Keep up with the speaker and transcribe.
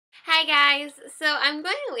Hi guys, so I'm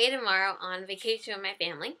going away tomorrow on vacation with my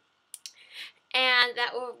family, and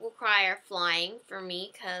that will require flying for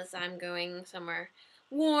me because I'm going somewhere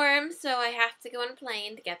warm, so I have to go on a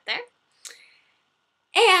plane to get there.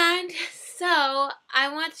 And so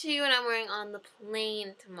I want to, and I'm wearing on the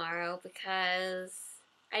plane tomorrow because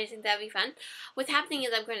I just think that'd be fun. What's happening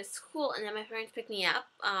is I'm going to school, and then my parents pick me up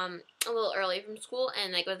a little early from school,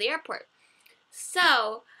 and I go to the airport.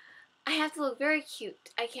 So I have to look very cute.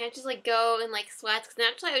 I can't just go in sweats, because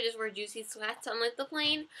naturally I would just wear juicy sweats on the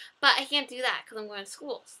plane, but I can't do that because I'm going to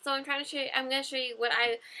school. So I'm trying to show you. I'm going to show you what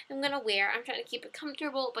I am going to wear. I'm trying to keep it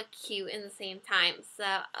comfortable but cute in the same time. So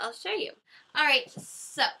I'll show you. All right.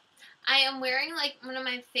 So I am wearing one of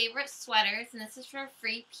my favorite sweaters, and this is for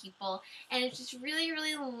Free People, and it's just really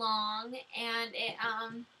really long, and it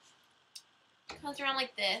comes around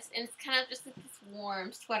like this, and it's kind of just like this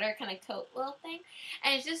warm sweater kind of coat little thing,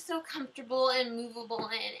 and it's just so comfortable and movable,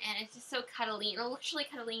 and it's just so cuddly, and it looks really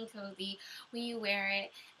cuddly and cozy when you wear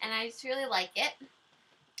it, and I just really like it.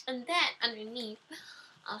 And then underneath,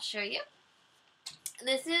 I'll show you.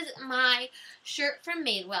 This is my shirt from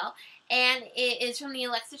Madewell, and it is from the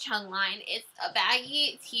Alexa Chung line. It's a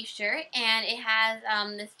baggy t-shirt, and it has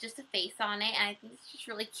this just a face on it, and I think it's just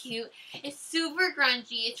really cute. It's super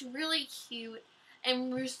grungy. It's really cute,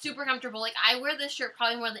 and we're super comfortable. I wear this shirt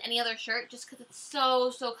probably more than any other shirt just because it's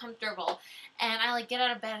so comfortable. And I get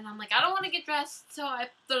out of bed, and I'm like, I don't want to get dressed, so I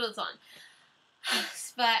throw this on.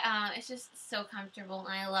 But it's just so comfortable,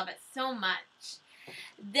 and I love it so much.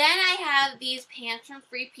 Then I have these pants from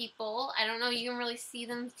Free People. I don't know, you can really see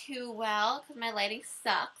them too well because my lighting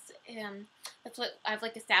sucks. That's what I've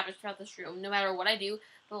established throughout this room. No matter what I do,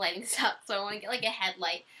 the lighting sucks. So I want to get a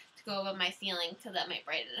headlight to go above my ceiling so that might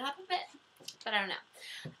brighten it up a bit. But I don't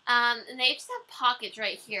know. And they just have pockets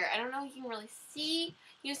right here. I don't know if you can really see.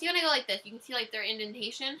 You can see when I go like this. You can see their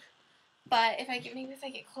indentation. But if I get closer,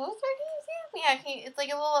 can you see them? Yeah, it's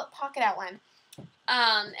like a little pocket outline.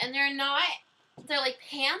 And they're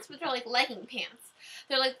pants, but they're legging pants.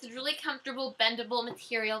 They're this really comfortable, bendable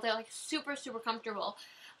material. They're super comfortable.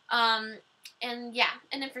 And yeah,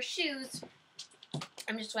 and then for shoes,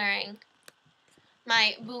 I'm just wearing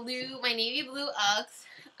my navy blue Uggs.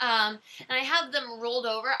 And I have them rolled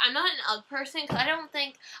over. I'm not an Ugg person because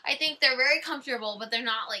I think they're very comfortable, but they're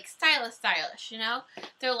not stylish, you know?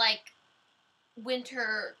 They're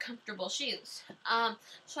winter comfortable shoes.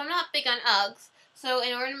 So I'm not big on Uggs. So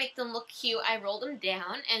in order to make them look cute, I roll them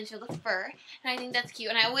down and show the fur, and I think that's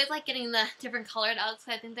cute. And I always like getting the different colored Uggs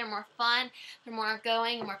because I think they're more fun, they're more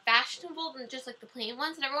outgoing, and more fashionable than just the plain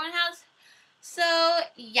ones that everyone has. So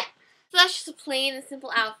yeah. So that's just a plain and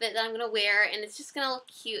simple outfit that I'm going to wear, and it's just going to look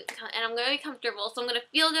cute, and I'm going to be comfortable, so I'm going to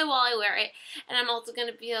feel good while I wear it, and I'm also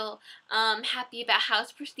going to feel happy about how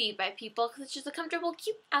it's perceived by people, because it's just a comfortable,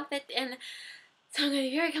 cute outfit, and so I'm going to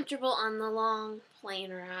be very comfortable on the long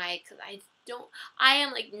plane ride, because I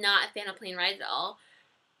am not a fan of plane rides at all.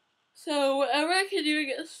 So whatever I can do to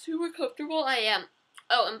get super comfortable, I am.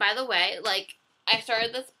 Oh, and by the way, I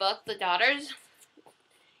started this book, The Daughters.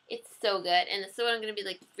 It's so good, and this is what I'm going to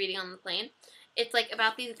be reading on the plane. It's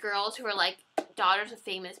about these girls who are daughters of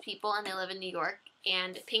famous people, and they live in New York.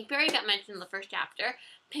 And Pinkberry got mentioned in the first chapter.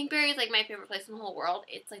 Pinkberry is my favorite place in the whole world.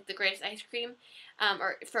 It's the greatest ice cream,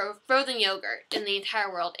 or frozen yogurt in the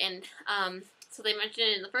entire world. And so they mentioned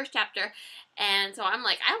it in the first chapter, and so I'm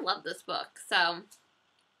I love this book. So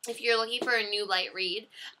if you're looking for a new light read,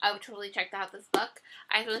 I would totally check out this book.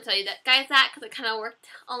 I just want to tell you that, guys, because it kind of worked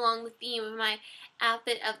along the theme of my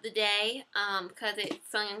outfit of the day, because it's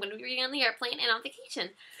something I'm going to be reading on the airplane and on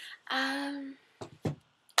vacation.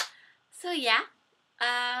 So yeah,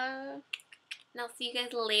 and I'll see you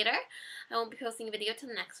guys later. I won't be posting a video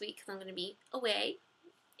till next week because I'm going to be away,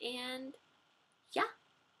 and yeah.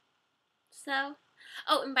 So,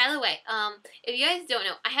 oh, and by the way, if you guys don't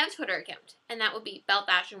know, I have a Twitter account, and that would be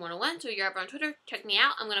BelleFashion101. So if you're ever on Twitter, check me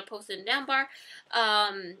out. I'm gonna post it in the down bar.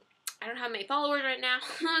 I don't have many followers right now,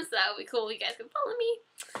 so that would be cool if you guys can follow me.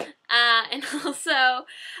 And also,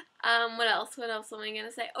 what else? What else am I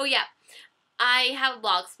gonna say? Oh yeah, I have a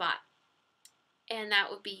blog spot, and that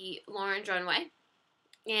would be Lauren's Runway.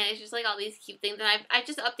 And it's just all these cute things, and I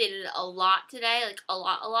just updated it a lot today, a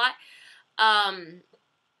lot.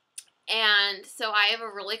 And so I have a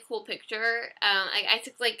really cool picture. I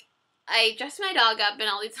took I dressed my dog up in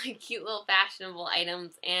all these like cute little fashionable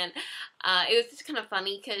items, and it was just kind of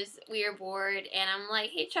funny because we were bored, and I'm like,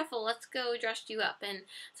 "Hey, Truffle, let's go dress you up." And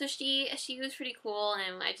so she was pretty cool,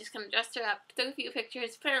 and I just kind of dressed her up, took a few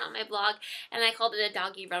pictures, put it on my blog, and I called it a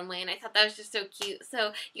doggy runway, and I thought that was just so cute.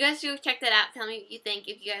 So you guys should check that out. Tell me what you think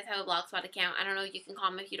if you guys have a Blogspot account. I don't know. You can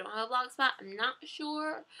comment if you don't have a Blogspot. I'm not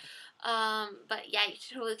sure. But yeah, you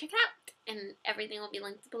should totally check it out, and everything will be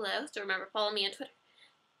linked below. So remember, follow me on Twitter.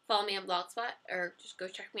 Follow me on Blogspot, or just go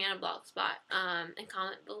check me out on Blogspot, and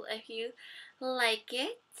comment below if you like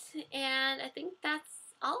it. And I think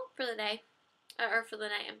that's all for the day, or for the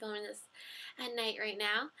night. I'm filming this at night right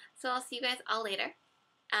now, so I'll see you guys all later.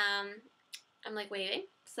 I'm like waving,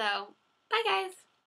 so bye guys.